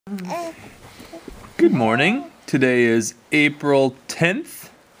Good morning. Today is April 10th,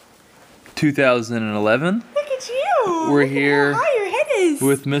 2011. Look at you. We're here how high your head is.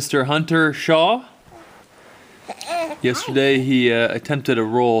 with Mr. Hunter Shaw. Yesterday he attempted a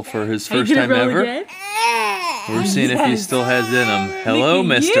roll for his first time ever. Again? We're seeing if he still has it in him. Hello, Look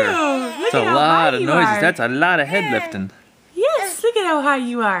at mister. you. Look That's at a how lot high of you noises. are. That's a lot of head lifting. Yes, look at how high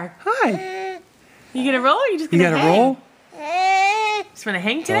you are. Hi. You gonna roll or are you just You gonna got a hang? roll? Just wanna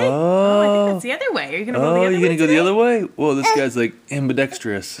hang today? Oh. I think that's the other way. Are you gonna go the other way? You're gonna go today? the other way? Whoa, this guy's like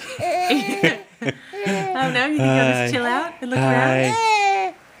ambidextrous. Oh no, you think I'll just chill out and look around?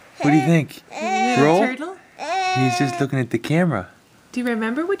 Hi. What do you think? Little Roll? turtle? He's just looking at the camera. Do you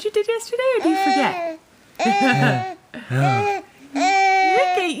remember what you did yesterday or do you forget? Yeah.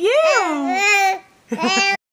 Look at you!